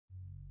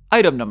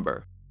Item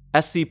Number: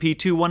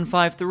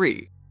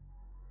 SCP-2153.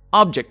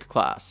 Object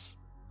Class: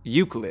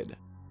 Euclid.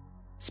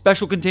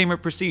 Special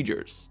Containment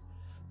Procedures: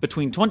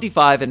 between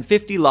 25 and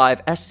 50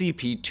 live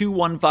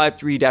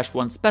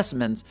SCP-2153-1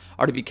 specimens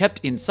are to be kept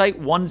in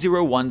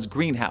Site-101's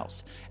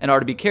greenhouse, and are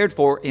to be cared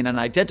for in an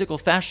identical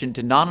fashion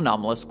to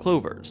non-anomalous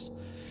clovers.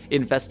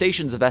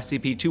 Infestations of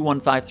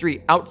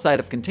SCP-2153 outside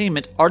of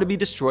containment are to be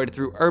destroyed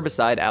through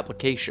herbicide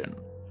application.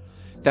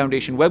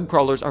 Foundation web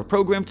crawlers are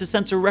programmed to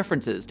censor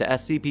references to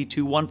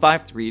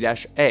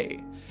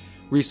SCP-2153-A.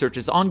 Research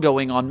is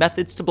ongoing on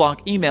methods to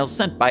block emails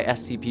sent by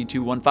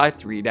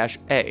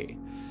SCP-2153-A.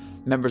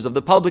 Members of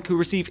the public who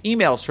receive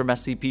emails from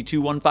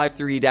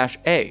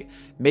SCP-2153-A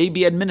may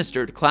be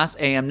administered Class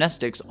A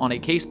amnestics on a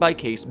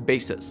case-by-case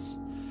basis.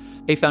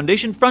 A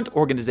Foundation front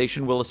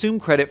organization will assume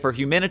credit for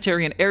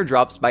humanitarian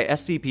airdrops by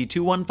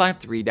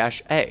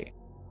SCP-2153-A.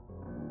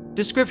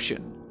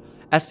 Description: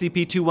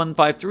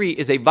 SCP-2153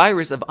 is a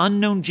virus of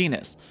unknown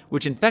genus,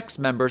 which infects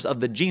members of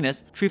the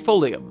genus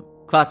Trifolium,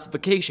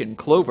 classification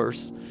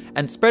Clovers,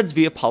 and spreads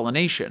via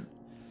pollination.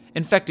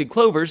 Infected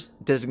clovers,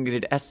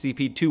 designated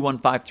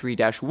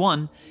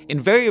SCP-2153-1,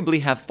 invariably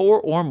have 4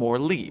 or more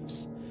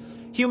leaves.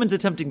 Humans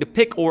attempting to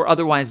pick or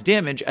otherwise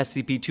damage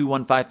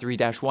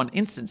SCP-2153-1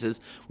 instances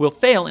will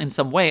fail in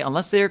some way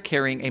unless they are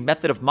carrying a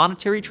method of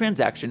monetary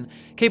transaction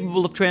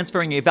capable of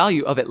transferring a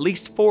value of at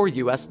least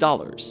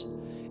 $4.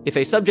 If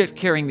a subject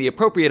carrying the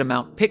appropriate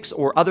amount picks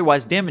or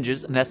otherwise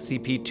damages an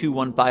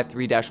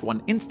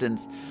SCP-2153-1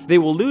 instance, they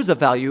will lose a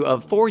value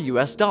of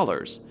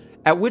 $4,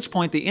 at which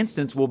point the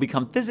instance will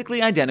become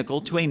physically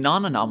identical to a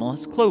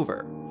non-anomalous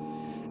clover.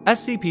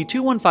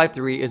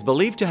 SCP-2153 is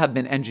believed to have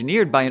been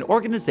engineered by an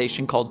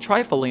organization called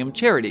Trifolium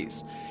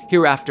Charities,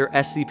 hereafter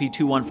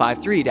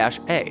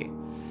SCP-2153-A.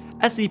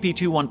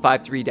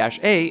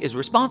 SCP-2153-A is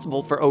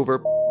responsible for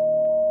over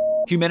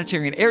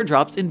humanitarian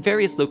airdrops in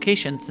various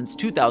locations since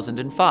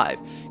 2005,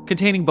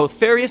 containing both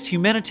various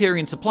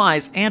humanitarian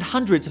supplies and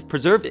hundreds of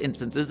preserved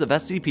instances of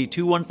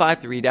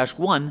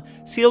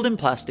SCP-2153-1 sealed in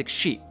plastic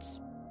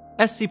sheets.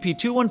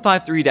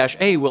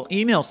 SCP-2153-A will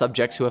email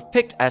subjects who have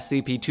picked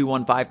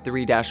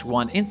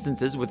SCP-2153-1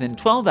 instances within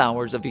 12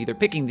 hours of either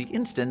picking the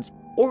instance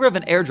or of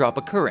an airdrop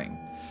occurring.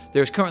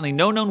 There is currently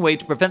no known way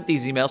to prevent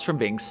these emails from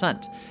being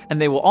sent, and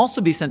they will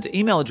also be sent to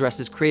email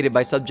addresses created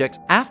by subjects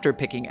after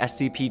picking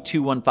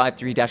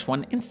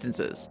SCP-2153-1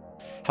 instances.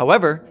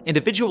 However,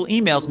 individual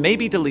emails may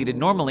be deleted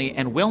normally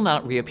and will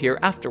not reappear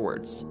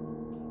afterwards.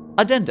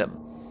 Addendum: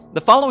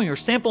 the following are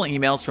sample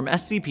emails from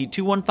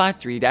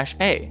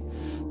SCP-2153-A.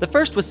 The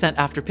first was sent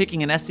after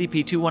picking an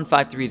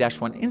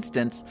SCP-2153-1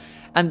 instance,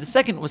 and the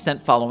second was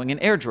sent following an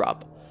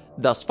airdrop.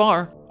 Thus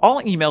far,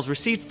 all emails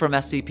received from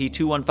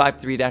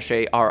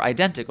SCP-2153-A are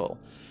identical.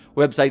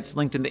 Websites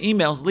linked in the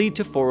emails lead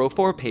to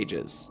 404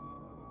 pages.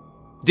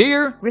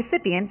 Dear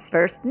Recipient's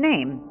first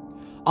name.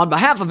 On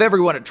behalf of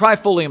everyone at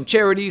Trifolium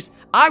Charities,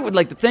 I would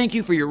like to thank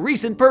you for your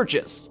recent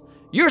purchase.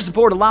 Your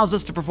support allows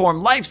us to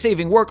perform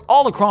life-saving work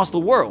all across the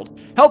world,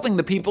 helping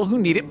the people who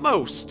need it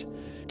most.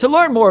 To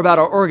learn more about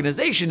our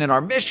organization and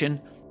our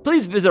mission,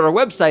 please visit our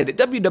website at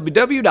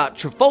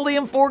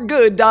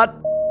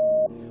www.trifoliumforgood.com.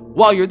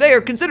 While you're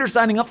there, consider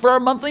signing up for our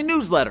monthly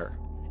newsletter.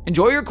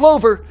 Enjoy your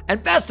clover,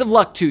 and best of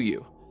luck to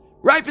you.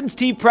 Ripens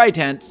T.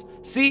 Pretense,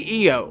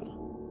 CEO.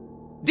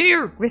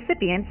 Dear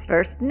Recipient's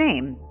first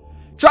name.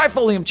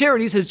 Trifolium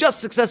Charities has just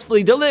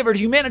successfully delivered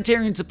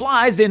humanitarian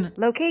supplies in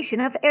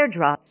Location of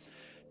airdrop.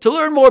 To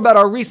learn more about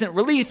our recent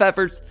relief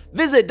efforts,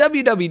 visit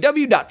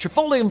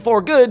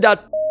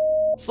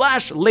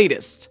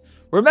www.trifoliumforgood.com/latest.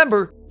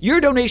 Remember, your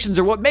donations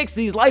are what makes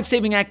these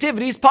life-saving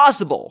activities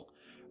possible.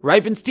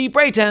 Ripens T.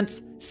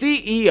 Pretense,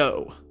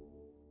 CEO.